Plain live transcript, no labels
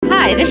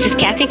Hi, this is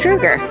Kathy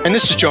Kruger. And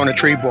this is Jonah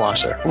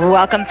Treebwasser.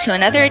 Welcome to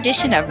another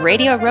edition of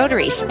Radio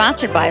Rotary,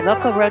 sponsored by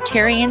local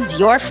Rotarians,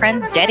 your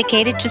friends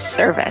dedicated to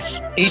service.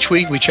 Each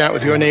week, we chat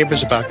with your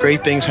neighbors about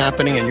great things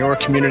happening in your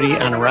community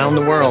and around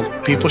the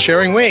world. People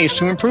sharing ways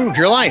to improve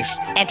your life.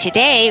 And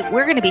today,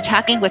 we're going to be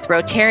talking with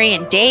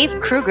Rotarian Dave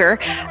Kruger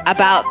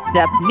about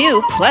the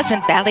new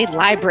Pleasant Valley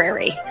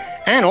Library.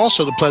 And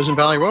also the Pleasant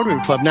Valley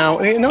Rotary Club. Now,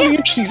 the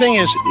interesting thing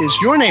is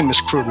your name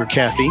is Kruger,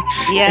 Kathy.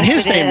 Yes, and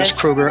his name is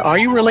Kruger. Are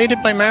you related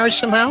by marriage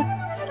somehow?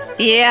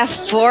 Yeah,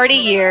 40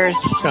 years.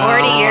 40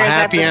 years.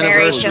 Happy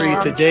anniversary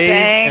to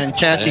Dave and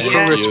Kathy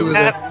Kruger,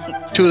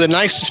 two of the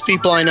nicest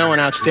people I know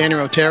and outstanding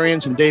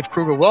Rotarians. And Dave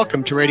Kruger,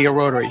 welcome to Radio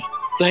Rotary.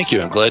 Thank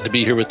you. I'm glad to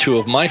be here with two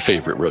of my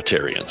favorite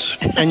Rotarians.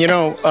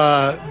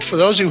 And for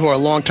those of you who are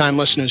longtime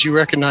listeners, you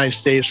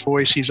recognize Dave's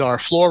voice. He's our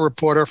floor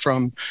reporter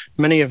from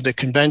many of the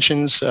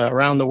conventions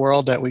around the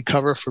world that we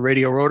cover for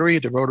Radio Rotary,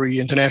 the Rotary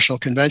International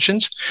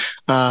Conventions.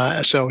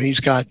 So he's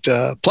got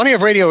plenty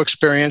of radio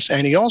experience,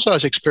 and he also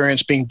has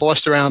experience being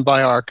bossed around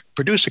by our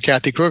producer,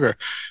 Kathy Kruger.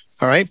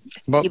 All right.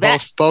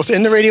 Both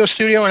in the radio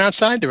studio and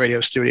outside the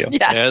radio studio.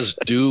 Yes. As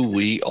do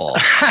we all.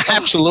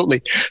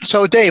 Absolutely.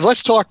 So, Dave,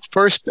 let's talk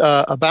first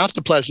about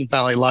the Pleasant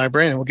Valley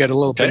Library, and we'll get a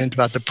little bit into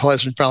about the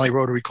Pleasant Valley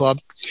Rotary Club.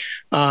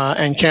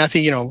 And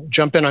Kathy,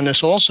 jump in on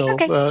this also.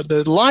 Okay.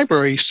 The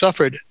library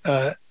suffered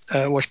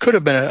what could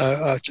have been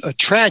a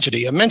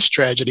tragedy, immense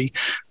tragedy,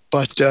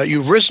 but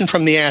you've risen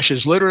from the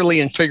ashes,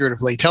 literally and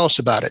figuratively. Tell us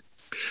about it.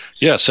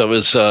 Yes, it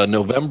was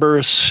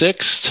November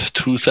 6th,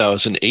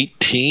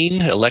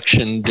 2018,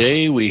 Election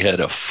Day. We had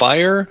a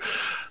fire.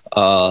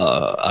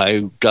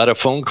 I got a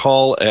phone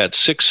call at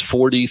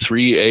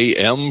 6:43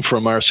 a.m.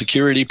 from our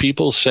security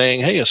people saying,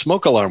 hey, a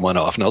smoke alarm went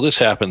off. Now, this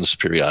happens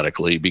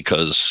periodically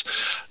because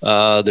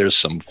there's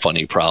some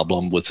funny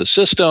problem with the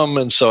system.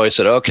 And so I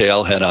said, okay,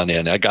 I'll head on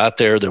in. I got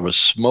there. There was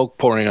smoke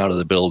pouring out of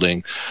the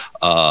building.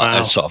 Wow.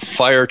 I saw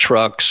fire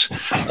trucks.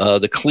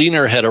 The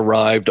cleaner had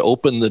arrived,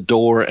 opened the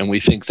door, and we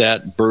think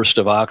that burst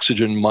of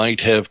oxygen might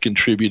have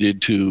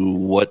contributed to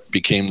what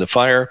became the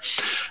fire.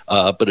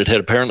 But it had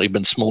apparently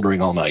been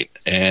smoldering all night.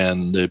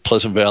 And the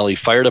Pleasant Valley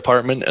Fire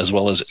Department, as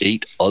well as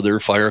 8 other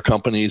fire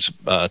companies,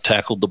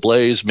 tackled the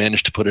blaze,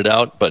 managed to put it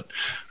out. But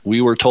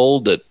we were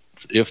told that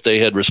if they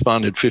had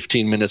responded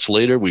 15 minutes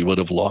later, we would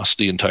have lost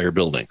the entire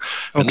building.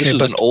 And this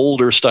is an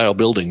older style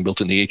building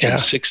built in the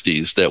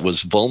 1860s that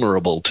was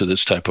vulnerable to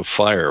this type of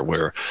fire,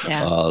 where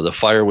the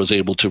fire was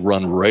able to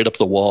run right up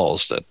the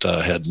walls that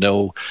had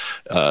no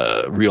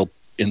real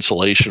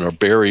insulation or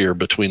barrier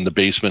between the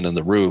basement and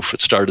the roof.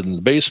 It started in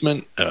the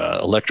basement,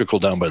 electrical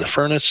down by the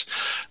furnace,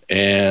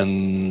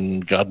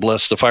 and God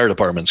bless the fire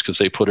departments because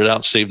they put it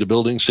out, saved the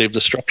building, saved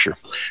the structure.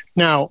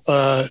 Now,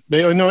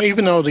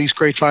 even though these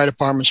great fire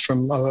departments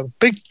from a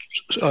big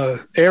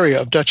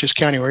area of Dutchess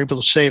County were able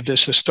to save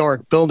this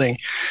historic building,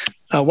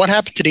 what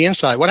happened to the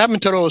inside? What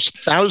happened to those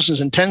thousands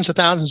and tens of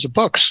thousands of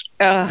books?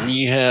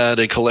 We had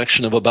a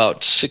collection of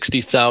about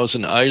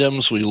 60,000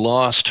 items. We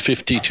lost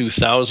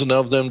 52,000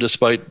 of them,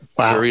 despite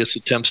various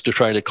attempts to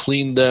try to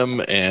clean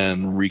them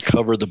and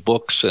recover the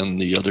books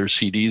and the other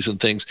CDs and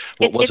things.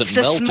 It's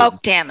the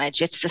smoke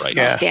damage. It's the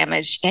smoke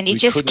damage. And you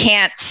just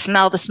can't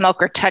smell the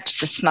smoke or touch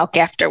the smoke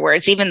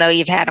afterwards, even though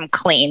you've had them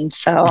cleaned.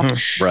 So,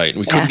 Right.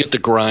 We couldn't get the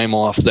grime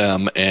off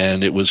them,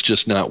 and it was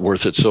just not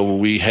worth it. So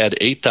we had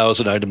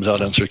 8,000 items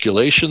out on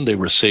circulation. They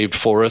were saved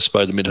for us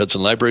by the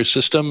Mid-Hudson Library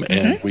System,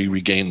 and we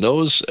regained those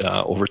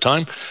over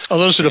time. Oh,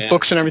 those are the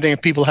books and everything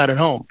that people had at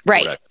home.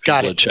 Right.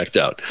 Got it. Checked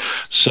out.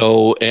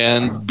 So,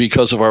 and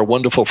because of our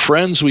wonderful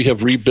friends, we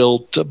have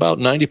rebuilt about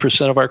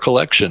 90% of our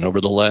collection over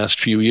the last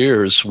few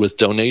years with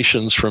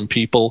donations from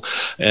people.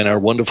 And our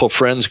wonderful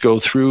friends go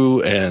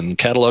through and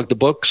catalog the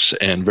books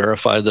and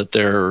verify that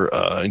they're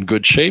in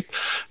good shape.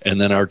 And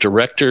then our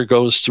director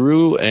goes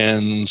through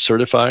and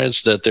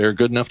certifies that they're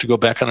good enough to go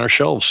back on our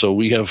shelves. So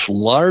we have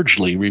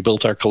largely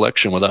rebuilt our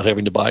collection without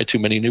having to buy too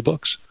many new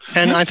books.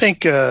 And I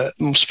think the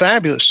most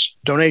fabulous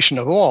donation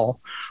of all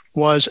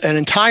was an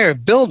entire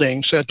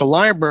building so that the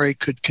library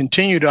could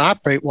continue to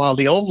operate while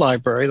the old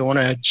library, the one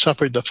that had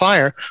suffered the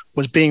fire,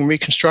 was being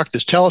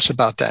reconstructed. Tell us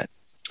about that.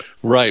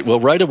 Right. Well,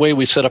 right away,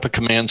 we set up a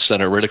command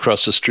center right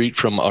across the street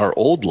from our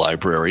old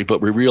library,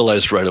 but we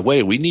realized right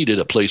away we needed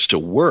a place to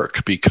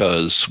work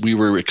because we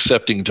were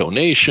accepting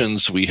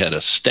donations. We had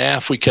a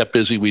staff we kept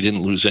busy. We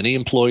didn't lose any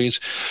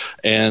employees.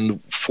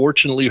 And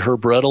fortunately,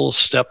 Herb Rettel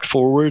stepped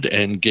forward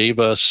and gave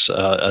us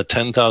a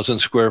 10,000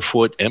 square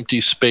foot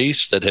empty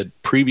space that had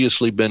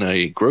previously been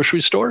a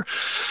grocery store.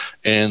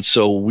 And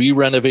so we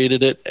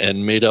renovated it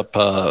and made up,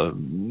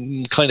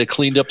 kind of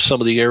cleaned up some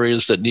of the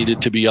areas that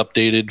needed to be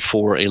updated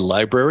for a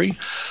library.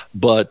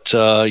 But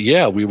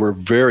we were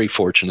very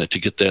fortunate to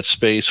get that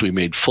space. We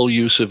made full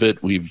use of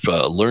it. We've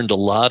learned a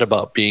lot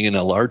about being in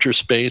a larger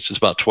space. It's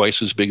about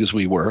twice as big as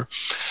we were,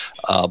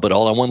 but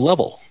all on one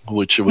level.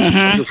 which was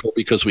wonderful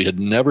because we had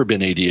never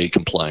been ADA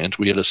compliant.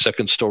 We had a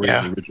second story in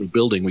the original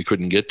building we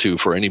couldn't get to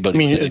for anybody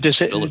with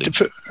disability.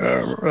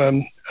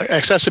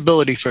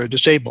 Accessibility for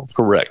disabled.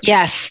 Correct.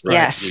 Yes, right.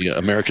 Yes. The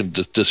American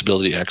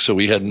Disability Act. So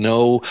we had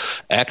no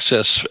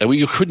access.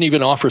 We couldn't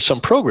even offer some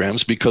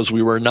programs because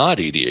we were not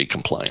ADA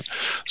compliant.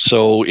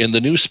 So in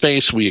the new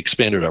space, we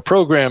expanded our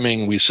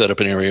programming. We set up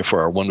an area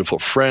for our wonderful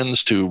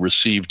friends to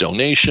receive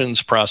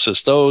donations,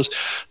 process those.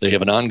 They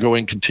have an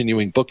ongoing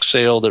continuing book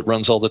sale that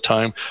runs all the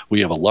time. We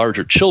have a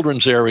larger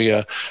children's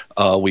area.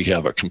 We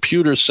have a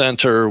computer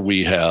center.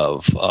 We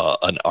have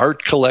an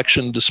art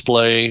collection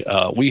display.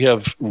 We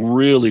have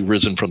really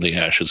risen from the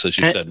ashes, as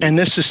you said. And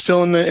this is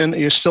still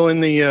you're still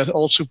in the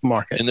old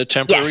supermarket. In the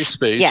temporary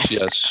space,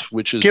 yes.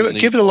 Which is give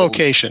it a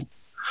location,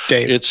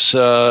 Dave.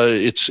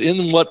 It's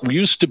in what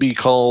used to be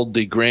called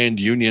the Grand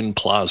Union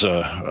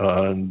Plaza,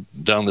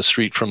 down the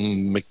street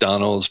from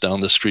McDonald's, down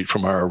the street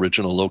from our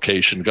original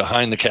location,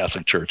 behind the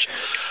Catholic Church.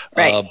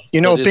 Right.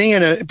 Being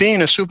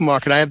in a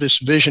supermarket, I have this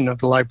vision of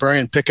the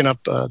librarian picking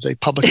up the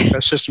public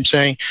address system,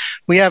 saying,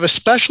 "We have a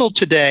special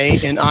today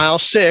in aisle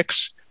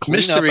 6."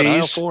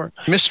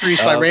 Mysteries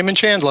by Raymond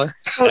Chandler.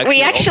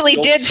 We actually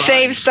did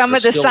save some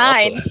of the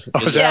signs.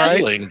 Is that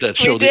right? That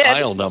showed the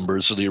aisle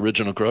numbers of the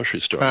original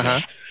grocery store.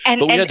 And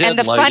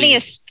the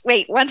funniest,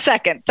 wait 1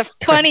 second. The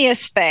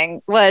funniest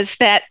thing was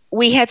that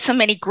we had so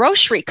many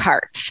grocery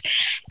carts.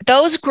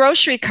 Those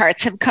grocery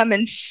carts have come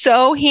in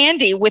so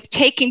handy with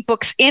taking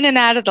books in and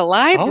out of the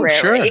library. Oh,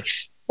 sure.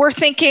 We're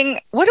thinking,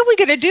 what are we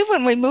going to do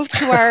when we move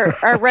to our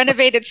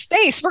renovated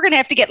space? We're going to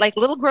have to get like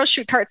little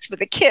grocery carts for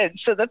the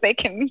kids so that they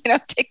can,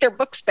 take their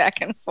books back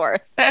and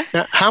forth.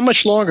 Now, how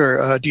much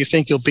longer do you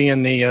think you'll be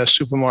in the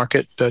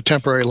supermarket, the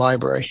temporary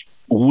library?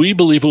 We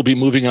believe we'll be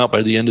moving out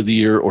by the end of the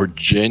year or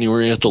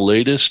January at the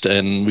latest,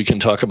 and we can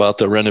talk about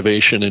the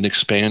renovation and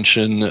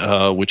expansion,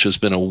 which has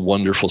been a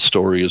wonderful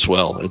story as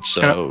well. It's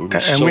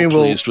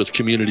pleased with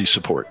community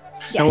support.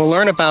 And we'll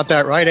learn about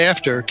that right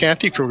after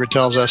Kathy Kruger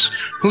tells us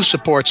who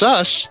supports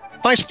us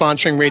by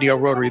sponsoring Radio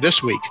Rotary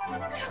this week.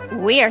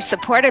 We are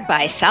supported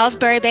by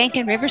Salisbury Bank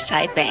and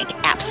Riverside Bank,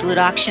 Absolute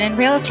Auction and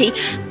Realty,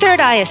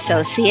 Third Eye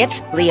Associates,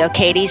 Leo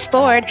Katie's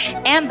Ford,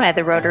 and by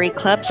the Rotary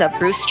Clubs of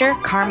Brewster,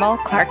 Carmel,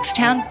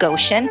 Clarkstown,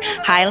 Goshen,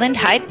 Highland,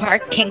 Hyde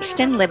Park,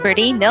 Kingston,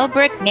 Liberty,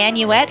 Millbrook,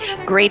 Nanuet,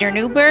 Greater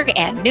Newburgh,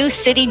 and New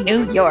City,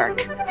 New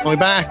York. We'll be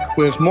back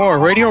with more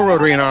Radio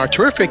Rotary and our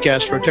terrific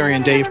guest,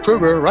 Rotarian Dave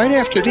Kruger, right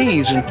after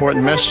these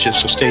important messages,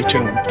 so stay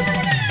tuned.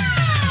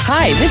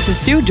 Hi, this is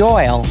Sue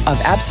Doyle of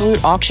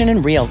Absolute Auction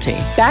and Realty.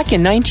 Back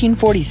in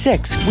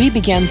 1946, we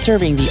began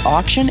serving the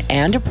auction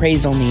and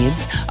appraisal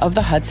needs of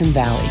the Hudson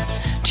Valley.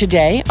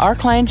 Today, our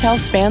clientele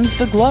spans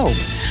the globe,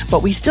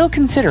 but we still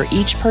consider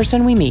each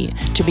person we meet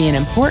to be an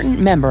important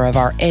member of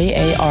our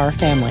AAR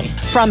family.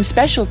 From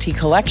specialty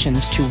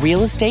collections to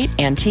real estate,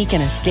 antique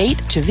and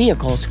estate to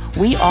vehicles,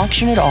 we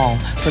auction it all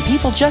for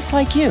people just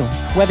like you.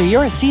 Whether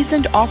you're a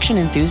seasoned auction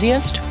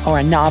enthusiast or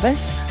a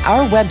novice,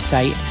 our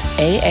website,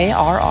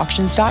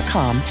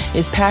 AARauctions.com,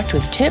 is packed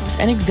with tips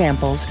and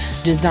examples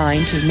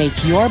designed to make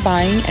your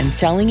buying and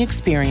selling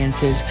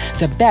experiences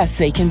the best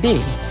they can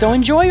be. So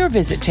enjoy your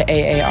visit to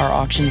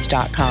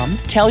AARauctions.com,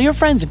 tell your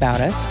friends about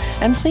us,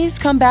 and please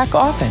come back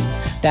often.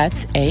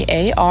 That's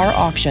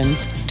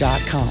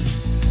AARauctions.com.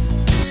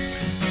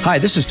 Hi,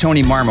 this is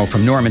Tony Marmo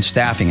from Norman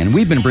Staffing, and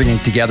we've been bringing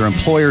together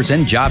employers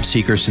and job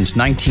seekers since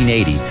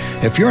 1980.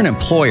 If you're an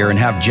employer and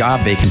have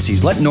job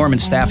vacancies, let Norman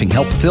Staffing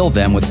help fill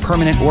them with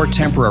permanent or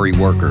temporary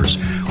workers.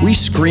 We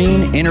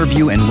screen,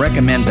 interview, and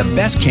recommend the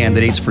best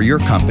candidates for your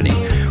company.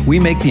 We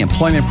make the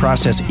employment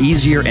process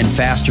easier and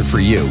faster for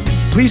you.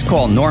 Please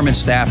call Norman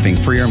Staffing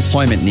for your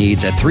employment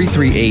needs at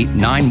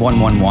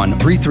 338-9111,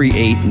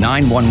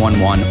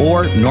 338-9111,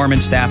 or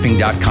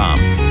normanstaffing.com.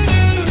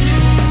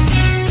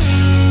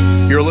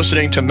 You're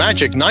listening to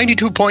Magic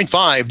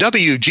 92.5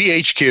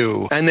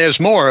 WGHQ, and there's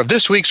more of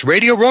this week's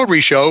Radio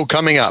Rotary Show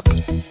coming up.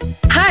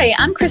 Hi,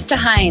 I'm Krista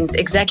Hines,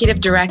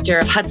 Executive Director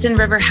of Hudson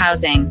River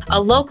Housing, a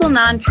local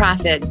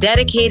nonprofit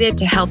dedicated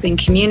to helping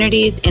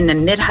communities in the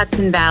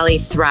Mid-Hudson Valley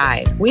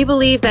thrive. We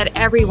believe that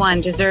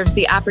everyone deserves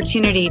the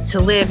opportunity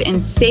to live in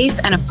safe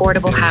and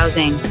affordable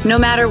housing. No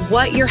matter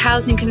what your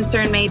housing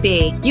concern may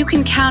be, you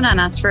can count on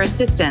us for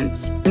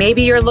assistance.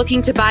 Maybe you're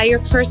looking to buy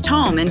your first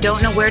home and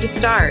don't know where to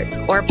start,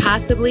 or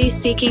possibly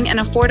seeking an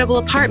affordable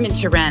apartment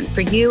to rent for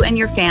you and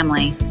your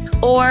family.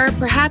 Or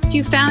perhaps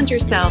you found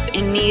yourself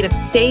in need of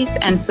safe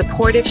and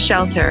supportive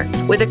shelter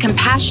with a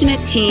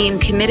compassionate team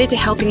committed to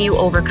helping you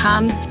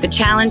overcome the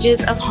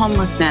challenges of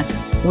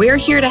homelessness. We're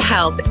here to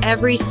help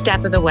every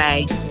step of the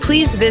way.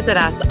 Please visit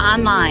us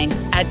online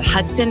at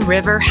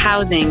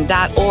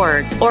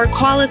hudsonriverhousing.org or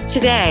call us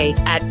today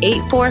at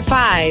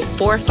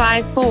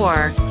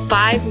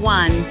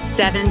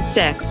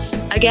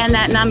 845-454-5176. Again,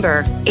 that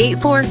number,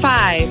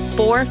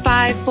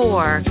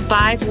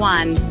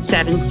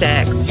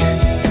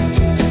 845-454-5176.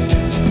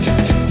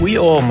 We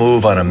all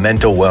move on a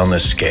mental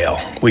wellness scale.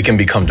 We can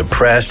become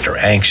depressed or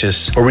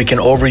anxious, or we can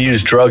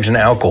overuse drugs and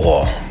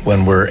alcohol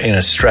when we're in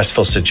a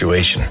stressful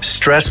situation.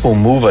 Stress will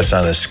move us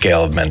on the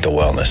scale of mental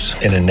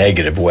wellness in a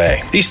negative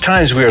way. These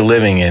times we are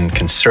living in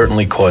can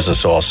certainly cause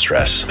us all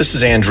stress. This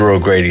is Andrew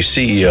O'Grady,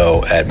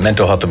 CEO at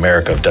Mental Health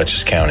America of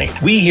Dutchess County.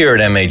 We here at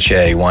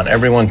MHA want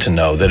everyone to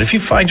know that if you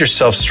find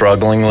yourself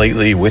struggling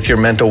lately with your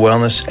mental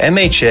wellness,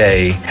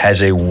 MHA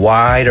has a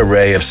wide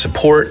array of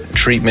support,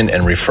 treatment,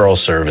 and referral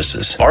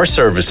services. Our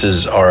services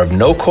are of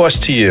no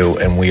cost to you,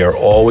 and we are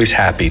always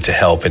happy to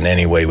help in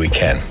any way we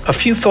can. A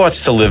few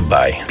thoughts to live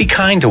by. Be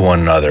kind to one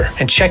another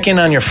and check in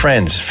on your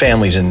friends,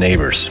 families, and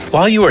neighbors.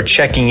 While you are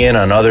checking in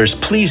on others,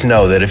 please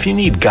know that if you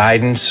need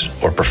guidance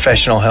or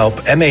professional help,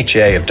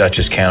 MHA of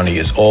Dutchess County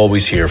is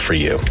always here for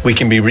you. We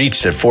can be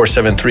reached at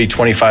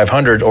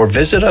 473-2500 or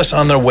visit us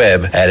on the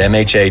web at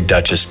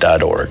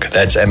mhadutchess.org.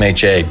 That's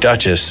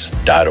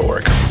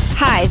mhadutchess.org.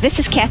 Hi, this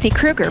is Kathy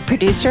Kruger,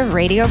 producer of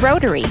Radio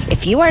Rotary.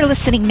 If you are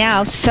listening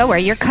now, so are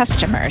your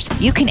customers.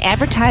 You can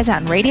advertise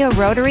on Radio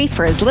Rotary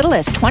for as little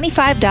as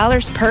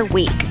 $25 per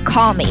week.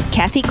 Call me,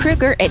 Kathy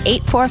Kruger, at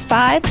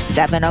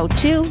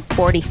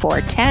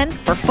 845-702-4410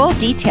 for full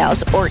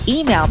details, or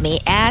email me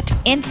at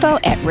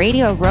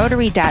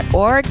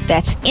info@radiorotary.org.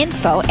 That's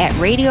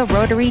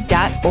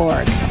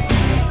info@radiorotary.org.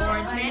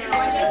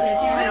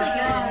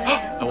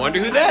 I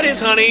wonder who that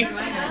is, honey.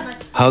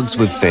 Hugs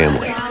with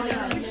family.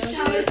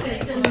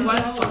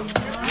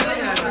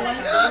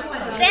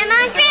 Grandma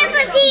and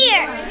Grandpa's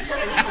here!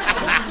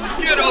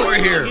 Get over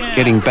here!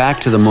 Getting back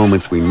to the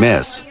moments we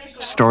miss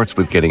starts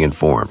with getting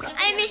informed.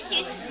 I miss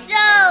you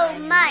so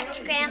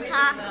much,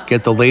 Grandpa.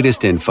 Get the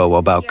latest info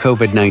about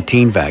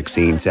COVID-19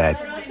 vaccines at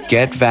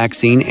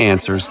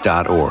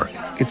getvaccineanswers.org.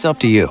 It's up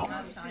to you.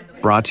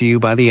 Brought to you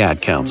by the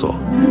Ad Council.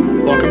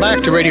 Welcome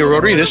back to Radio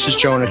Rotary. This is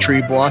Jonah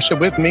Triebwasser.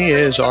 With me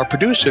is our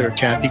producer,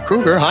 Kathy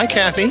Kruger. Hi,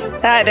 Kathy.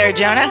 Hi there,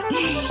 Jonah.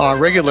 Our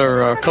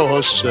regular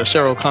co-host,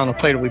 Sarah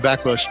O'Connell-Clay, will be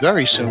back with us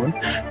very soon.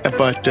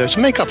 But to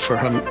make up for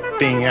him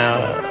being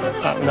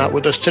not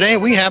with us today,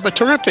 we have a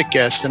terrific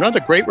guest, another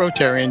great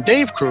Rotarian,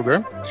 Dave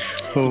Kruger,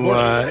 who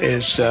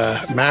is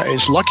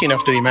lucky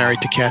enough to be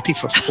married to Kathy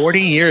for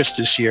 40 years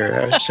this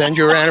year. Send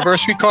your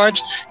anniversary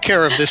cards,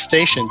 care of this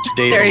station, to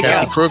Dave and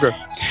Kathy Kruger.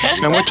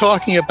 And we're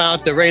talking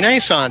about the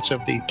renaissance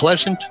of the Pleasant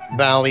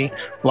Valley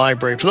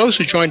Library. For those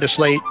who joined us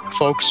late,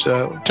 folks,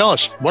 tell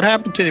us, what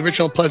happened to the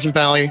original Pleasant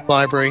Valley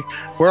Library?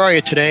 Where are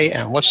you today,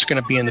 and what's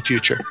going to be in the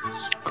future?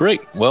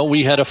 Great. Well,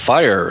 we had a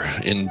fire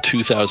in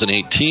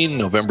 2018,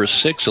 November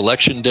 6th,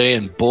 Election Day,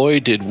 and boy,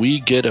 did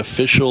we get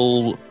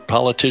official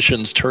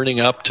politicians turning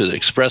up to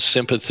express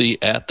sympathy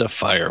at the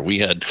fire.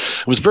 It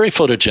was very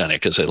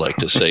photogenic, as I like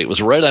to say. It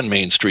was right on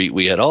Main Street.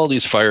 We had all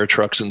these fire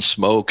trucks and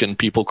smoke and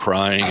people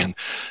crying, and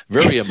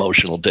very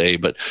emotional day.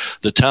 But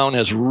the town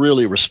has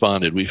really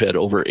responded. We've had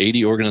over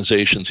 80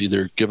 organizations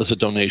either give us a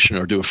donation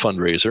or do a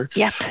fundraiser,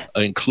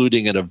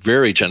 including a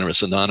very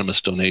generous anonymous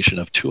donation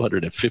of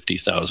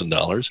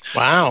 $250,000.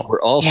 Wow.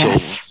 We're also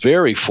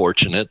very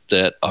fortunate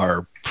that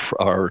our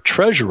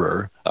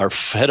treasurer, our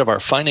head of our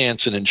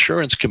finance and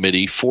insurance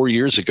committee 4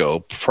 years ago,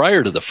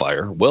 prior to the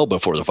fire, well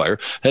before the fire,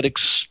 had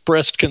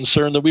expressed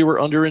concern that we were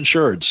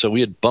underinsured. So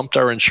we had bumped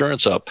our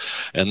insurance up,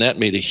 and that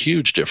made a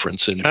huge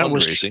difference in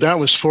fundraising. That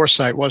was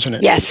foresight, wasn't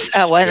it? Yes.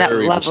 Oh, well, that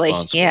was lovely.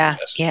 Yeah.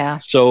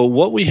 So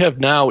what we have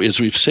now is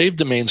we've saved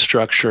the main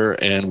structure,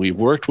 and we've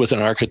worked with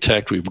an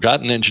architect. We've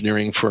got an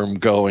engineering firm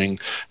going.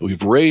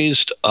 We've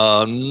raised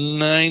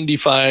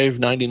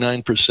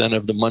 99%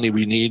 of the money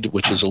we need,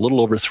 which is a little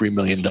over $3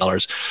 million.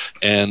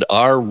 And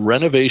our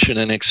renovation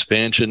and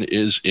expansion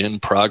is in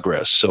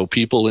progress. So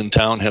people in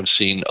town have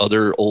seen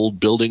other old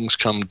buildings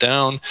come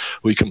down.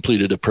 We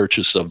completed a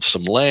purchase of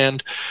some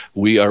land.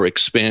 We are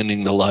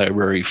expanding the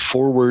library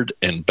forward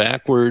and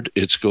backward.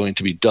 It's going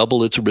to be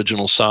double its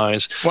original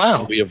size.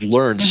 Wow. We have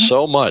learned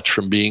so much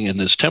from being in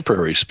this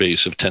temporary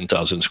space of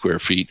 10,000 square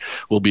feet.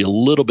 We'll be a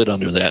little bit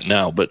under that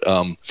now, but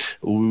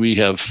we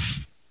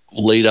have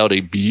laid out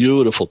a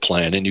beautiful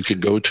plan, and you can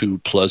go to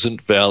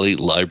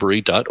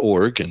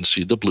pleasantvalleylibrary.org and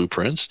see the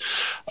blueprints.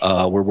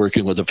 We're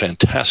working with a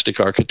fantastic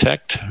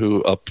architect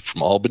who up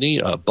from Albany,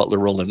 Butler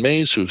Roland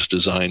Mays, who's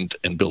designed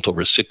and built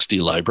over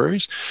 60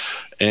 libraries.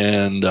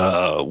 And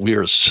we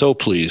are so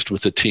pleased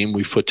with the team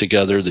we've put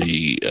together,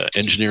 the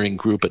engineering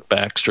group at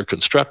Baxter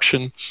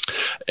Construction,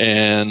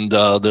 and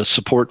the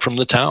support from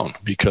the town,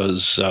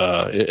 because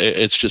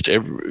it's just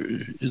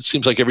it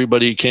seems like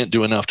everybody can't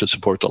do enough to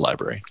support the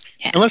library.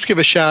 And let's give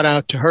a shout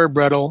out to Herb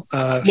Brettel,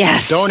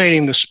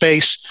 donating the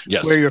space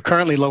where you're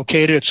currently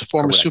located. It's a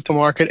former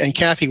supermarket. And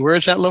Kathy, where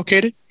is that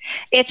located?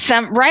 It's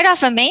right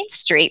off of Main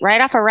Street,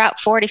 right off of Route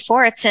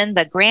 44. It's in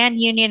the Grand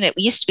Union. It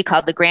used to be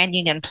called the Grand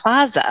Union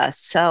Plaza.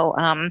 So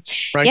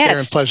there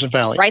in Pleasant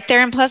Valley. Right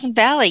there in Pleasant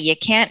Valley. You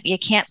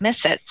can't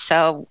miss it.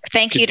 So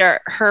thank you to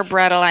Herb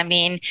Brettel. I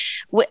mean,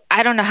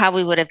 I don't know how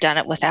we would have done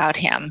it without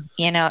him.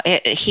 You know,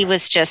 he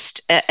was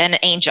just an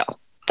angel.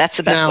 That's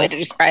the best way to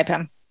describe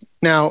him.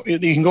 Now,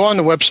 you can go on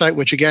the website,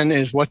 which again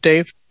is what,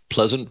 Dave?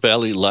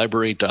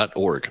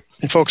 pleasantvalleylibrary.org.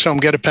 And folks home,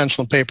 get a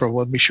pencil and paper.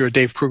 We'll be sure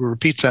Dave Kruger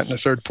repeats that in the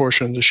third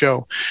portion of the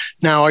show.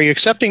 Now, are you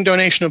accepting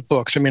donation of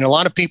books? I mean, a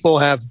lot of people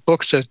have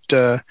books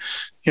that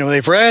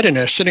they've read and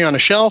they're sitting on a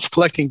shelf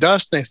collecting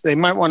dust. They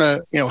might want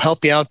to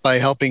help you out by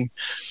helping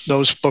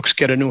those books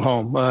get a new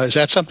home. Is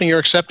that something you're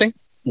accepting?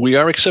 We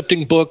are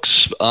accepting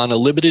books on a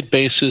limited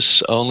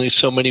basis, only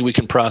so many we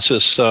can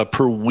process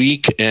per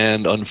week.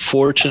 And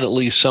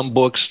unfortunately, some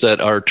books that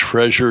are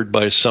treasured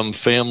by some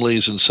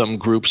families and some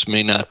groups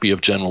may not be of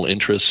general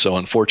interest. So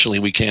unfortunately,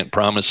 we can't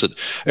promise that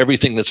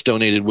everything that's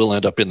donated will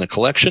end up in the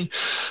collection.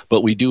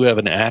 But we do have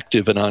an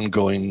active and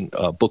ongoing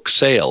book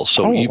sale.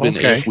 So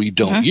if we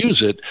don't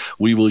use it,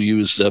 we will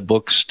use the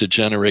books to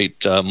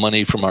generate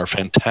money from our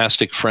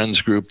fantastic friends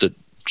group that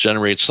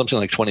generates something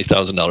like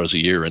 $20,000 a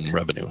year in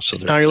revenue. So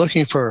now you're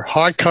looking for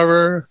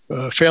hardcover,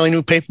 fairly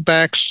new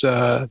paperbacks,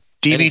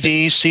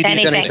 DVDs,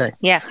 CDs, anything.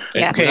 Yeah.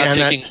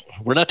 Okay,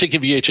 we're not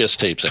taking VHS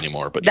tapes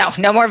anymore. But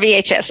no more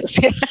VHSs.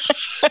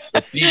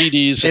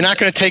 DVDs. You're not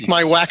going to take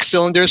my wax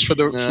cylinders for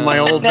my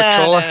old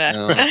Victrola?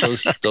 No,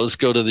 those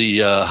go to the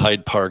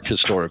Hyde Park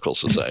Historical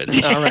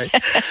Society. All right.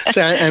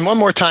 So, and one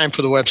more time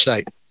for the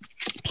website.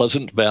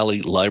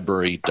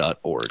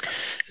 PleasantValleyLibrary.org.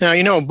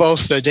 Now,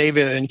 both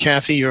David and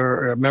Kathy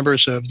are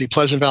members of the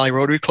Pleasant Valley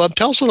Rotary Club.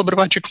 Tell us a little bit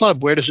about your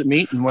club. Where does it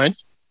meet and when?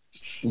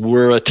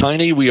 We're a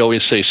tiny, we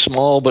always say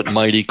small but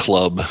mighty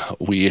club.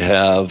 We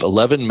have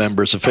 11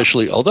 members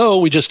officially, although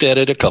we just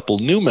added a couple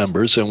new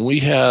members, and we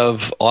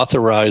have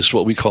authorized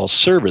what we call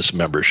service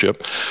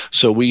membership.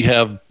 So we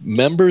have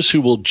members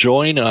who will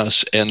join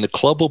us, and the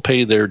club will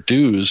pay their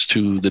dues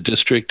to the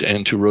district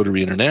and to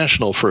Rotary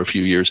International for a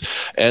few years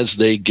as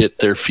they get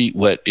their feet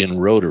wet in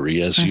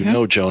Rotary. As you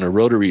know, Jonah,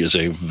 Rotary is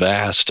a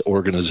vast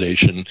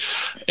organization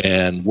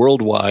and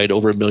worldwide,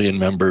 over 1 million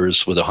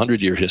members with a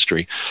 100-year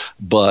history,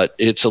 but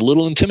it's a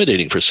little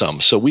intimidating for some.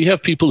 So we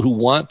have people who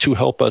want to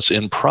help us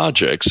in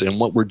projects, and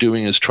what we're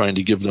doing is trying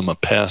to give them a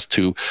path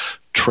to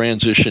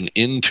transition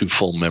into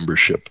full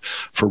membership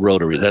for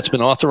Rotary. That's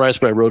been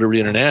authorized by Rotary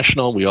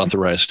International. We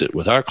authorized it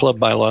with our club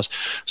bylaws.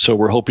 So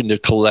we're hoping to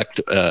collect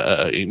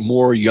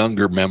more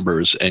younger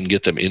members and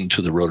get them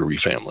into the Rotary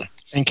family.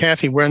 And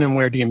Kathy, when and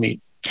where do you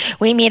meet?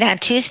 We meet on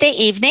Tuesday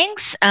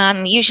evenings.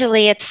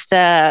 Usually it's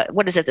the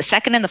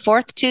second and the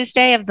fourth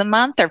Tuesday of the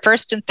month, or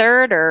first and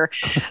third, or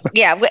with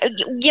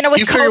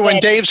you figure COVID, when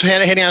Dave's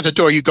heading out the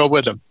door, you go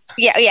with him.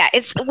 Yeah.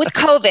 It's with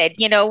COVID,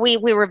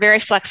 we were very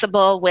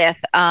flexible with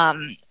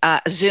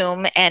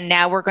Zoom, and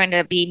now we're going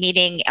to be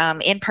meeting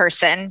in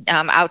person,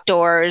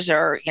 outdoors,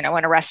 or, in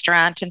a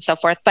restaurant and so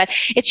forth. But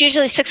it's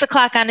usually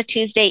 6:00 on a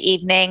Tuesday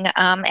evening.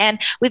 And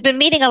we've been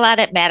meeting a lot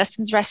at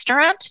Madison's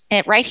Restaurant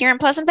right here in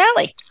Pleasant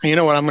Valley. You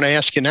know what I'm going to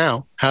ask you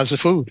now? How's the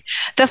food?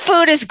 The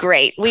food is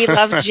great. We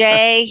love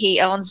Jay. He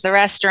owns the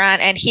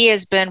restaurant, and he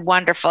has been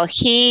wonderful.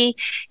 He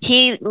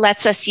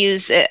lets us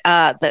use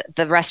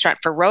the restaurant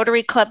for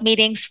Rotary Club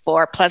meetings,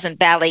 for Pleasant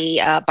Valley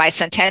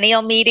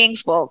bicentennial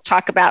meetings. We'll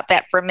talk about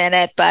that for a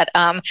minute, but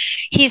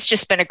he's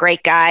just been a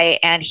great guy,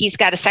 and he's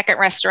got a second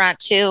restaurant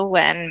too,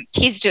 and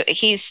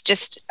he's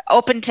just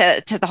open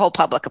to the whole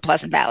public of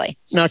Pleasant Valley.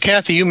 Now,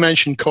 Kathy, you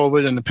mentioned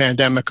COVID and the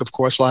pandemic. Of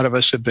course, a lot of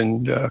us have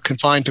been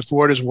confined to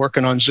quarters,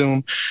 working on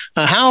Zoom.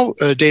 How,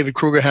 David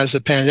Kruger, has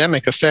the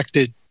pandemic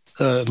affected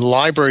the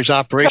library's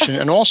operation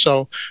and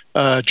also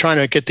trying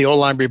to get the old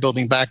library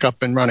building back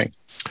up and running?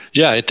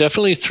 Yeah, it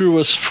definitely threw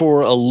us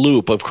for a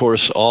loop. Of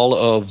course, all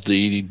of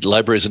the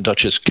libraries in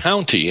Dutchess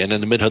County and in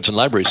the Mid-Hudson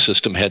Library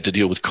System had to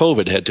deal with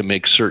COVID, had to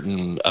make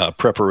certain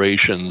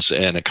preparations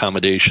and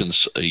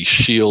accommodations,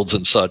 shields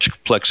and such,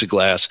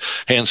 plexiglass,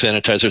 hand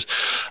sanitizers.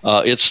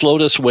 It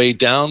slowed us way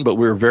down, but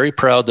we're very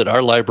proud that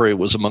our library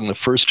was among the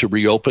first to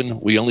reopen.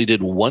 We only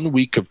did 1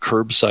 week of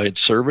curbside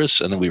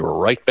service, and then we were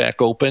right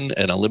back open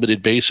at a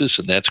limited basis,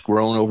 and that's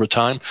grown over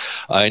time.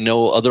 I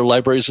know other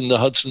libraries in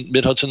the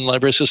Mid-Hudson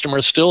Library System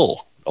are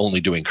still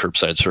only doing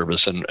curbside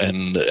service,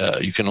 and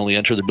you can only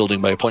enter the building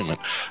by appointment.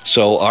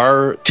 So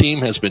our team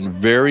has been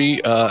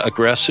very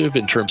aggressive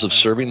in terms of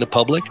serving the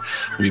public.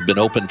 We've been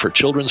open for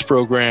children's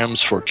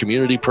programs, for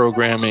community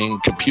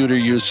programming, computer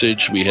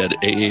usage. We had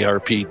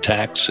AARP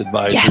tax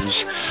advisors.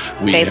 Yes.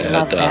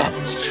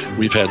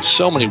 We've had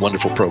so many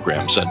wonderful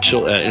programs, and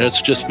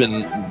it's just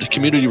been the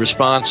community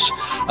response,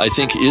 I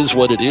think, is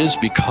what it is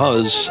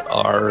because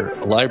our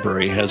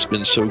library has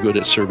been so good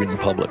at serving the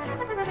public.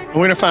 We're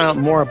going to find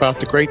out more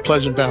about the great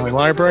Pleasant Valley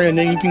Library and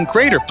the even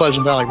greater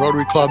Pleasant Valley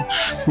Rotary Club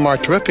from our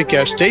terrific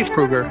guest, Dave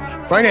Kruger,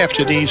 right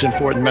after these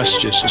important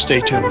messages, so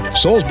stay tuned.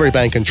 Salisbury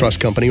Bank and Trust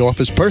Company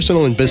offers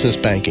personal and business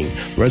banking,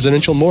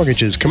 residential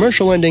mortgages,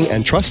 commercial lending,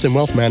 and trust and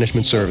wealth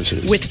management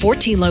services. With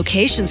 14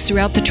 locations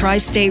throughout the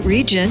tri-state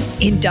region,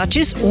 in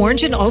Dutchess,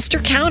 Orange, and Ulster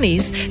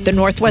counties, the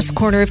northwest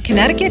corner of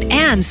Connecticut,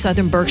 and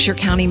southern Berkshire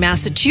County,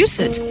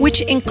 Massachusetts,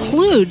 which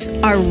includes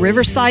our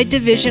Riverside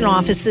Division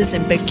offices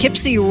in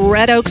Poughkeepsie,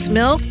 Red Oaks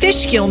Mill,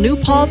 Fishkill, New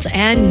Paltz,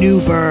 and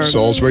Newburgh.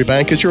 Salisbury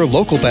Bank is your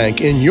local bank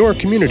in your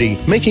community,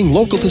 making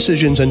local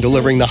decisions and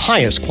delivering the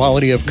highest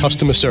quality of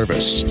customer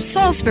service.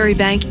 Salisbury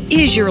Bank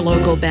is your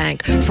local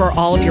bank for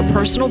all of your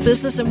personal,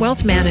 business, and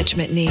wealth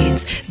management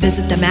needs.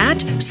 Visit them at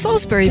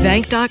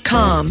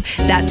salisburybank.com.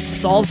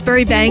 That's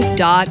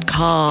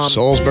salisburybank.com.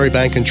 Salisbury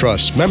Bank and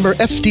Trust, member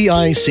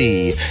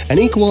FDIC, an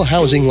equal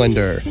housing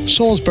lender.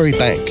 Salisbury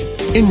Bank,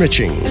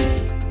 enriching.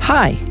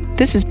 Hi,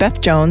 this is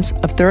Beth Jones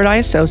of Third Eye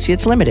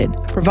Associates Limited,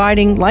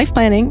 providing life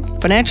planning,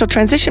 financial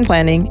transition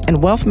planning,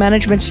 and wealth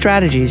management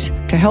strategies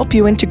to help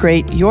you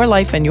integrate your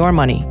life and your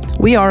money.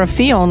 We are a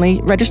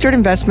fee-only registered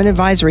investment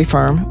advisory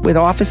firm with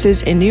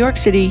offices in New York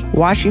City,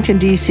 Washington,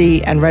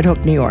 D.C., and Red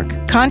Hook, New York.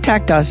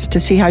 Contact us to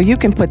see how you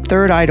can put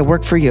Third Eye to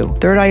work for you.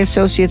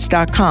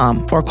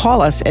 ThirdEyeAssociates.com or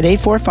call us at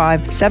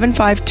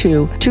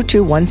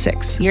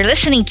 845-752-2216. You're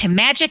listening to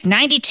Magic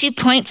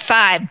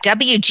 92.5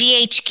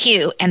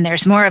 WGHQ, and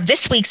there's more of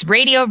this week's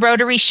Radio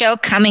Rotary Show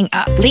coming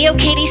up. Leo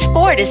Katie's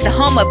Ford is the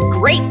home of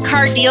great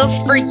car deals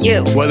for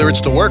you. Whether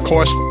it's the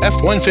workhorse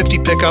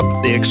F-150 pickup,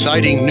 the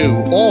exciting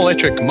new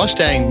all-electric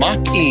Mustang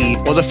Mach-E,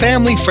 or the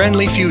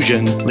family-friendly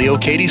Fusion, Leo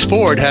Katie's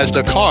Ford has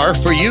the car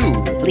for you.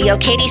 Leo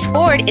Katie's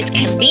Ford is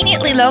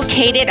conveniently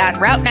located on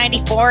Route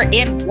 94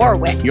 in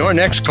Warwick. Your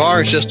next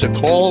car is just a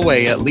call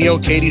away at Leo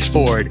Katie's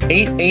Ford,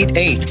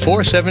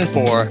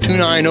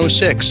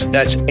 888-474-2906.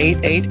 That's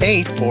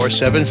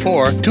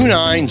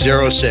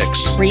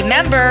 888-474-2906.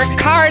 Remember,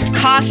 cars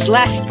cost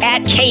less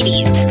at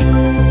Katie's.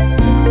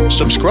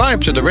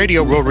 Subscribe to the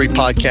Radio Rotary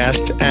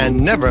Podcast and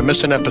never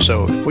miss an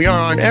episode. We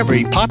are on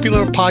every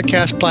popular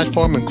podcast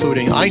platform,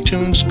 including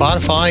iTunes,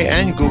 Spotify,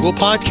 and Google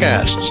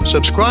Podcasts.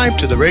 Subscribe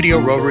to the Radio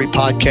Rotary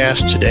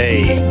Podcast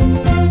today.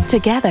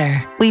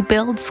 Together, we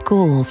build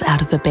schools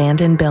out of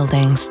abandoned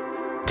buildings.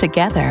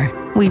 Together,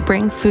 we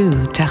bring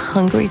food to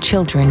hungry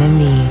children in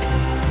need.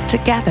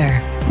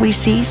 Together, we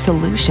see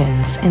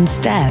solutions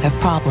instead of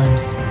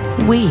problems.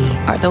 We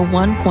are the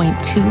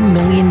 1.2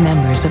 million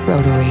members of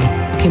Rotary,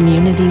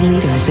 community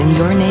leaders in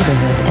your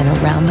neighborhood and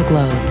around the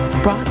globe,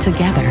 brought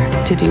together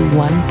to do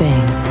one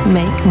thing: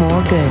 make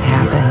more good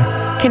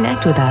happen.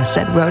 Connect with us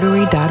at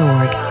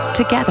Rotary.org.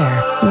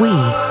 Together, we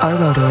are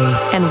Rotary,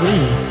 and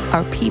we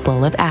are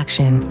people of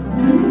action.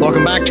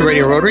 Welcome back to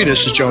Radio Rotary.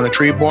 This is Jonah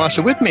Treeboss.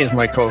 With me is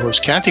my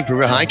co-host, Kathy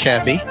Kruger. Hi,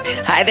 Kathy.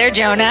 Hi there,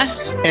 Jonah.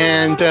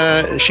 And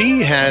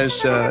she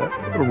has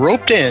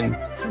roped in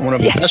one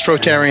of the best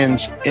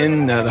Rotarians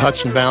in the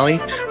Hudson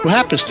Valley, who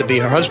happens to be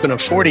her husband of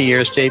 40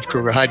 years, Dave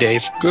Kruger. Hi,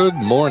 Dave. Good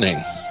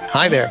morning.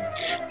 Hi there.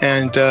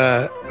 And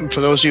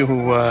for those of you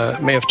who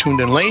may have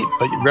tuned in late,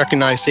 but you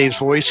recognize Dave's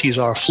voice, he's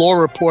our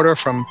floor reporter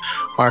from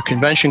our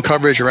convention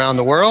coverage around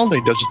the world.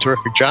 He does a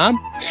terrific job.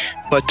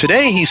 But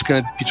today he's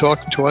going to be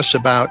talking to us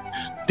about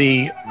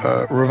the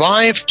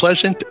revived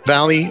Pleasant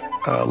Valley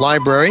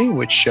Library,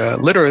 which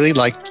literally,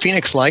 like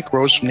Phoenix-like,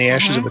 rose from the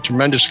ashes of a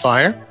tremendous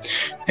fire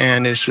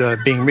and is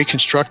being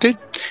reconstructed.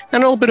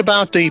 And a little bit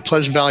about the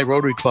Pleasant Valley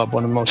Rotary Club,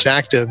 one of the most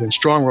active and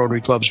strong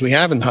Rotary clubs we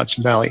have in the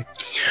Hudson Valley.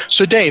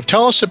 So, Dave,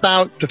 tell us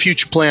about the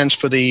future plans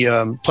for the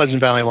Pleasant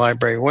Valley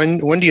Library.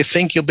 When do you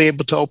think you'll be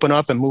able to open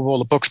up and move all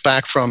the books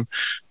back from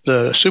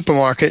the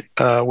supermarket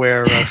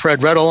where Fred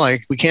Rettel,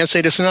 we can't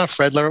say this enough,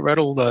 Fred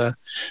Rettel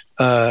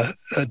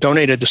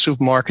donated the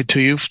supermarket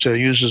to you to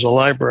use as a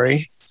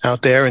library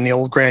out there in the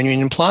old Grand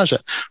Union Plaza.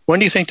 When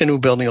do you think the new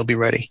building will be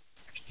ready?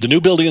 The new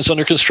building is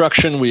under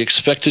construction. We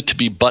expect it to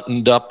be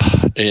buttoned up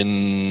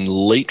in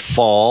late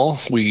fall.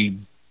 We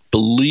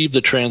believe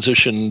the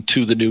transition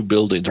to the new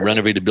building, the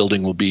renovated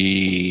building, will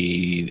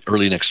be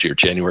early next year,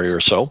 January or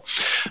so.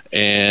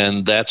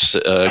 And that's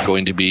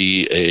going to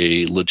be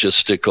a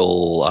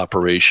logistical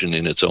operation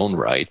in its own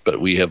right, but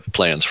we have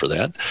plans for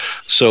that.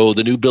 So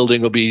the new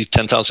building will be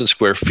 10,000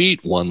 square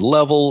feet, one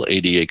level,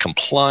 ADA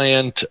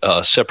compliant,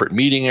 separate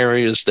meeting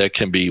areas that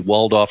can be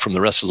walled off from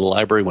the rest of the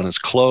library when it's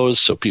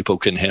closed, so people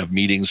can have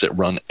meetings that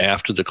run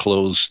after the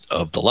close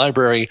of the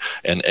library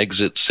and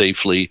exit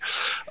safely.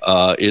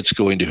 It's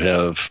going to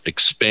have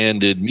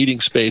expanded meeting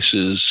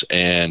spaces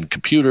and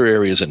computer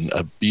areas and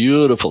a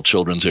beautiful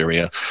children's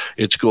area.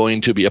 It's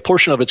going to be, a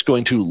portion of it's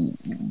going to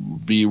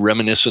be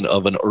reminiscent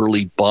of an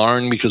early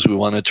barn because we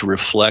wanted to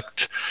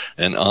reflect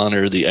and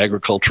honor the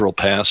agricultural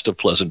past of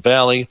Pleasant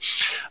Valley.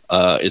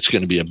 It's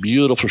going to be a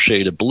beautiful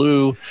shade of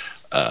blue.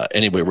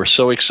 Anyway, we're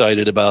so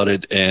excited about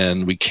it,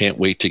 and we can't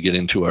wait to get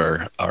into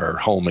our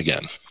home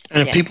again.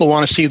 And if people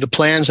want to see the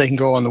plans, they can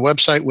go on the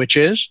website, which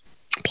is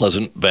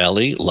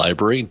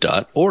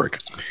PleasantValleyLibrary.org.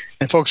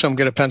 And folks, I'm going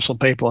to get a pencil and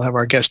paper. We'll have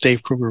our guest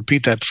Dave Kruger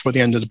repeat that before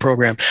the end of the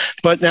program.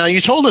 But now you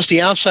told us the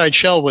outside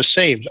shell was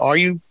saved.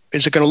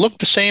 Is it going to look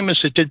the same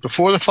as it did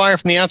before the fire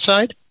from the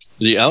outside?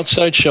 The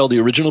outside shell, the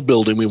original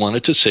building, we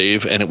wanted to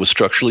save, and it was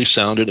structurally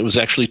sound, and it was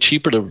actually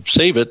cheaper to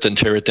save it than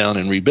tear it down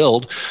and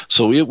rebuild.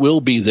 So it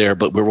will be there,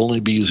 but we'll only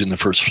be using the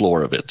first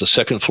floor of it. The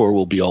second floor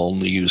will be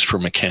only used for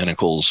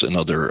mechanicals and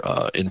other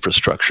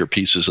infrastructure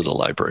pieces of the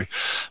library.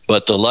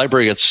 But the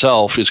library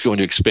itself is going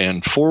to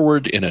expand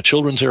forward in a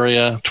children's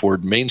area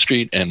toward Main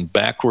Street and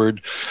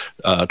backward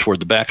toward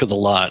the back of the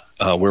lot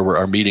where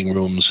our meeting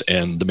rooms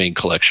and the main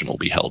collection will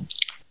be held.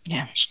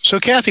 Yeah. So,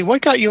 Kathy,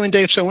 what got you and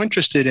Dave so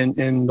interested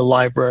in the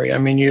library? I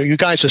mean, you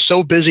guys are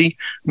so busy.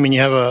 I mean, you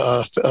have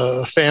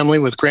a family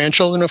with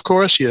grandchildren, of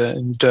course.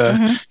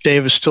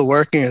 Dave is still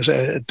working at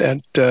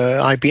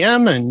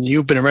IBM, and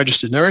you've been a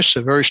registered nurse,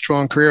 a very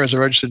strong career as a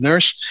registered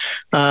nurse.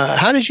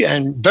 How did you,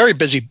 and very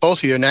busy,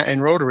 both of you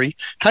in Rotary,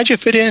 how did you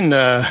fit in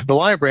the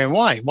library, and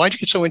why? Why did you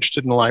get so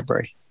interested in the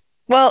library?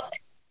 Well,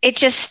 it's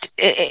just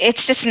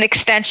an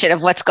extension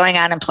of what's going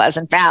on in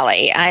Pleasant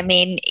Valley. I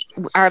mean,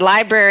 our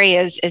library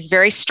is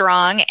very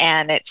strong,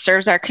 and it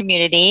serves our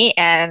community.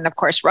 And of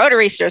course,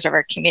 Rotary serves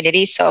our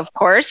community. So of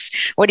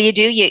course, what do?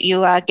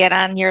 You get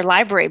on your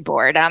library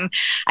board.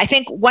 I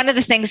think one of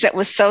the things that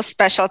was so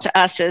special to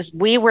us is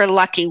we were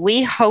lucky.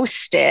 We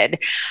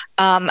hosted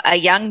a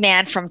young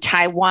man from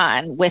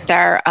Taiwan with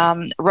our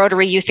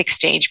Rotary Youth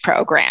Exchange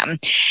program.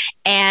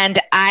 And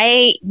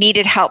I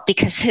needed help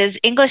because his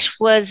English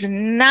was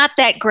not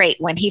that great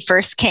when he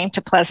first came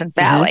to Pleasant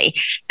Valley.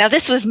 Mm-hmm. Now,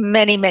 this was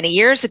many, many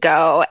years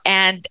ago.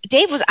 And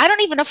Dave I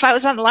don't even know if I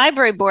was on the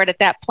library board at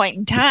that point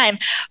in time,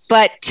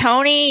 but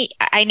Tony,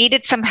 I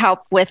needed some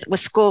help with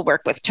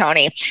schoolwork with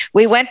Tony.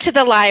 We went to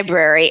the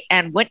library,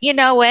 and wouldn't you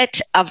know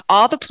it, of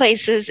all the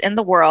places in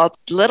the world,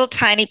 little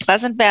tiny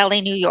Pleasant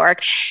Valley, New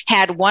York,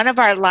 had one of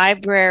our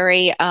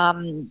library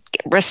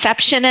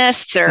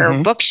receptionists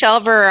or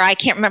bookshelver, or I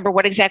can't remember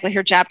what exactly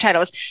her job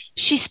title was.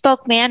 She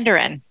spoke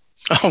Mandarin.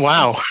 Oh,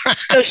 wow.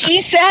 So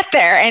she sat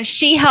there and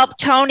she helped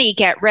Tony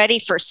get ready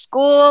for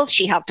school.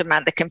 She helped him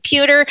on the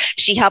computer.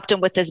 She helped him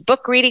with his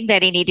book reading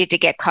that he needed to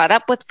get caught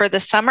up with for the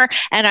summer.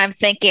 And I'm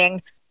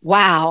thinking,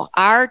 wow,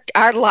 our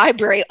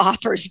library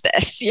offers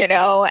this,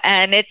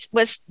 and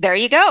there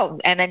you go.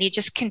 And then you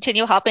just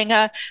continue helping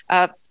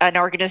an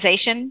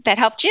organization that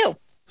helped you.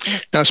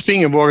 Now,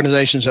 speaking of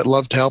organizations that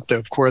love to help,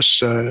 of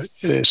course,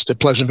 it's the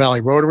Pleasant Valley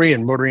Rotary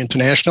and Rotary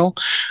International.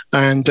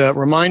 And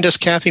remind us,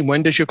 Kathy,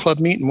 when does your club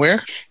meet and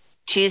where?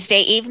 Tuesday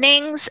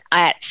evenings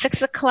at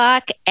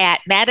 6:00 at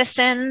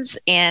Madison's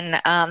in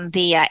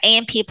the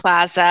A&P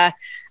Plaza,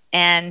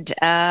 and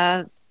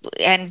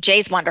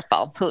Jay's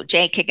wonderful,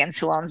 Jay Kiggins,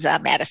 who owns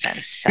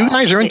Madison's. So. You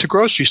guys are into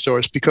grocery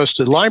stores because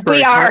the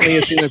library currently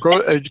is in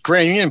the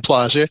Grand Union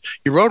Plaza.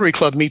 Your Rotary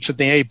Club meets at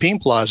the A&P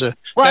Plaza.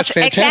 Well, that's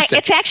fantastic.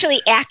 It's actually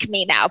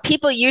Acme now.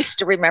 People used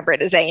to remember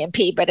it as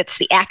A&P, but it's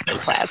the Acme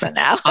Plaza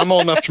now. I'm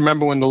old enough to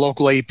remember when the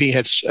local A&P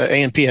had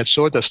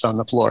sawdust on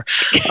the floor.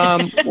 All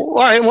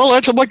right. Well,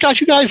 that's what got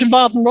you guys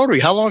involved in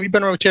Rotary. How long have you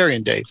been a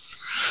Rotarian, Dave?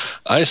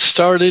 I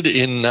started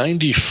in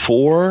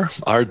 94.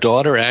 Our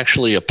daughter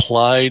actually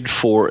applied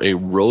for a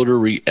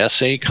Rotary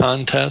essay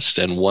contest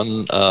and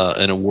won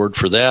an award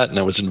for that. And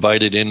I was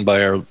invited in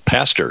by our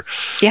pastor.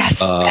 Yes,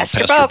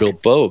 Pastor Bill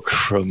Boak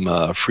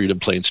from Freedom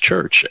Plains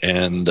Church.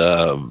 And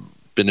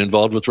been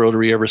involved with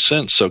Rotary ever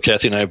since. So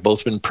Kathy and I have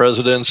both been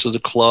presidents of the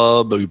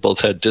club. We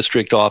both had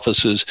district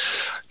offices.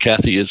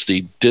 Kathy is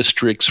the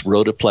district's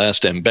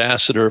Rotoplast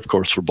ambassador. Of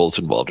course, we're both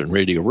involved in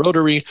Radio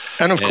Rotary.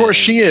 And of course,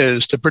 she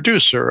is the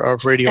producer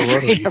of Radio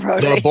Rotary,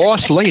 the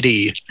boss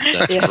lady.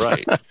 That's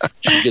right.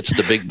 She gets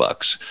the big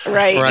bucks.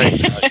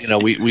 Right.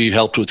 We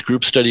helped with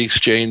group study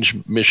exchange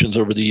missions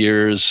over the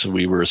years.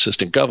 We were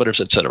assistant governors,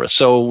 et cetera.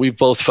 So we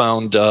both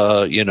found,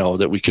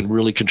 that we can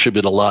really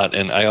contribute a lot.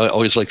 And I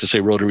always like to say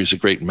Rotary is a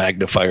great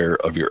magnifier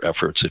of your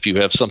efforts. If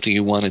you have something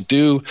you want to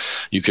do,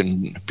 you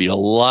can be a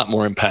lot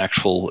more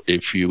impactful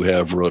if you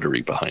have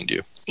Rotary behind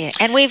you. Yeah,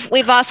 and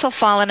we've also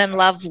fallen in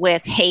love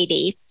with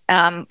Haiti.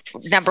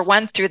 Number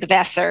one, through the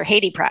Vassar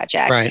Haiti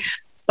Project. Right.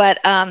 But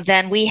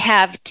then we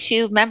have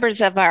two members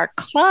of our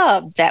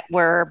club that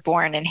were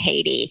born in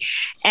Haiti,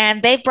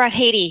 and they've brought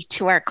Haiti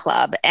to our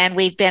club, and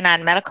we've been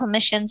on medical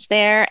missions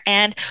there,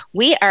 and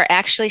we are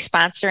actually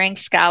sponsoring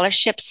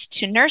scholarships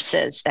to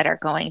nurses that are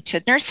going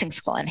to nursing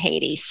school in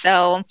Haiti.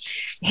 So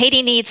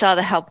Haiti needs all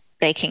the help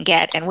they can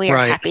get, and we are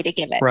happy to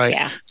give it. Right.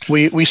 Yeah.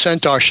 We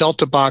sent our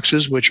shelter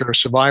boxes, which are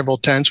survival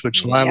tents with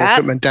survival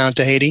equipment, down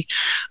to Haiti.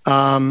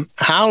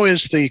 How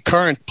is the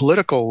current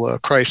political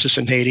crisis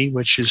in Haiti,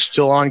 which is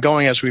still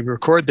ongoing as we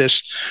record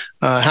this?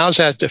 How's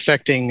that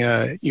affecting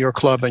your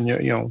club and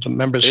the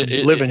members who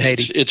live in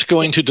Haiti? It's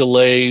going to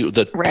delay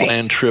the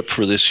planned trip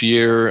for this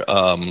year.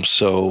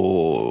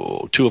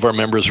 So two of our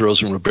members,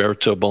 Rose and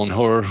Roberto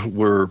Bonheur,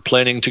 were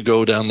planning to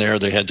go down there.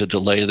 They had to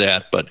delay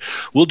that, but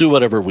we'll do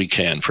whatever we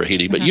can for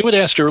Haiti. But you had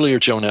asked earlier,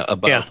 Jonah,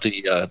 about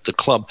the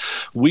club.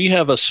 We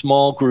have a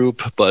small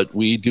group, but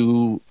we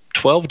do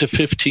 12 to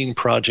 15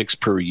 projects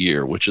per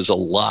year, which is a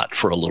lot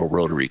for a little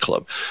Rotary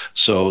club.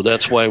 So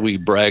that's why we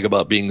brag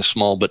about being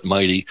small but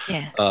mighty.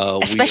 Yeah.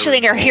 Especially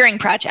in our hearing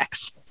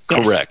projects.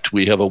 Yes. Correct.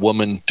 We have a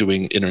woman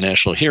doing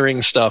international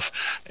hearing stuff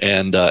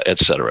and et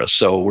cetera.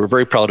 So we're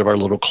very proud of our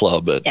little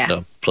club at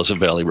Pleasant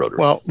Valley Rotary.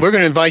 Well, we're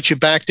going to invite you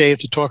back, Dave,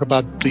 to talk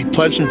about the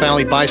Pleasant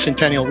Valley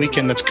Bicentennial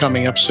Weekend that's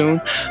coming up soon.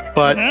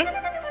 But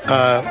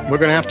we're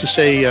going to have to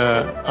say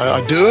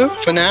adieu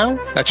for now.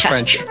 That's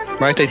French,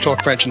 right? They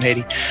talk French in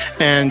Haiti.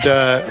 And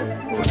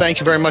thank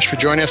you very much for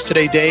joining us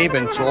today, Dave,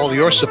 and for all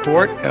your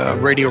support,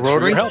 Radio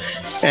Rotary.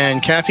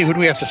 And Kathy, who do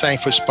we have to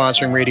thank for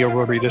sponsoring Radio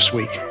Rotary this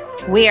week?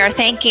 We are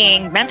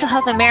thanking Mental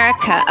Health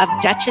America of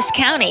Dutchess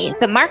County,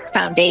 the Mark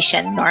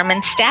Foundation, Norman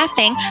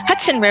Staffing,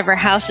 Hudson River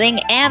Housing,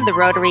 and the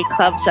Rotary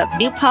Clubs of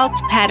New Paltz,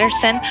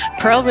 Patterson,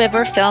 Pearl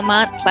River,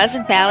 Philmont,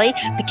 Pleasant Valley,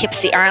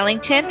 Poughkeepsie,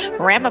 Arlington,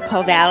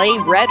 Ramapo Valley,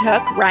 Red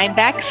Hook,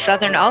 Rhinebeck,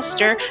 Southern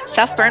Ulster,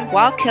 Suffern,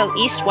 Wallkill,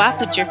 East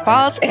Wappinger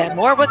Falls, and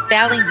Warwick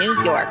Valley,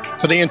 New York.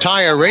 For the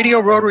entire Radio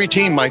Rotary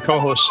team, my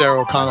co-host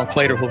Sarah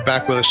O'Connell-Clater, who'll be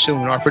back with us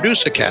soon, our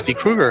producer Kathy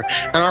Kruger,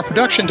 and our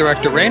production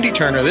director Randy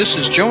Turner, this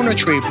is Jonah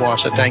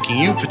Treeboss thanking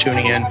you for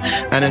tuning in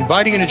and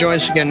inviting you to join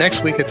us again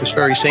next week at this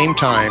very same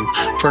time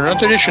for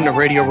another edition of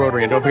Radio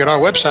Rotary. And don't forget our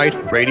website,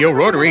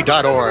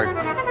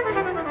 radiorotary.org.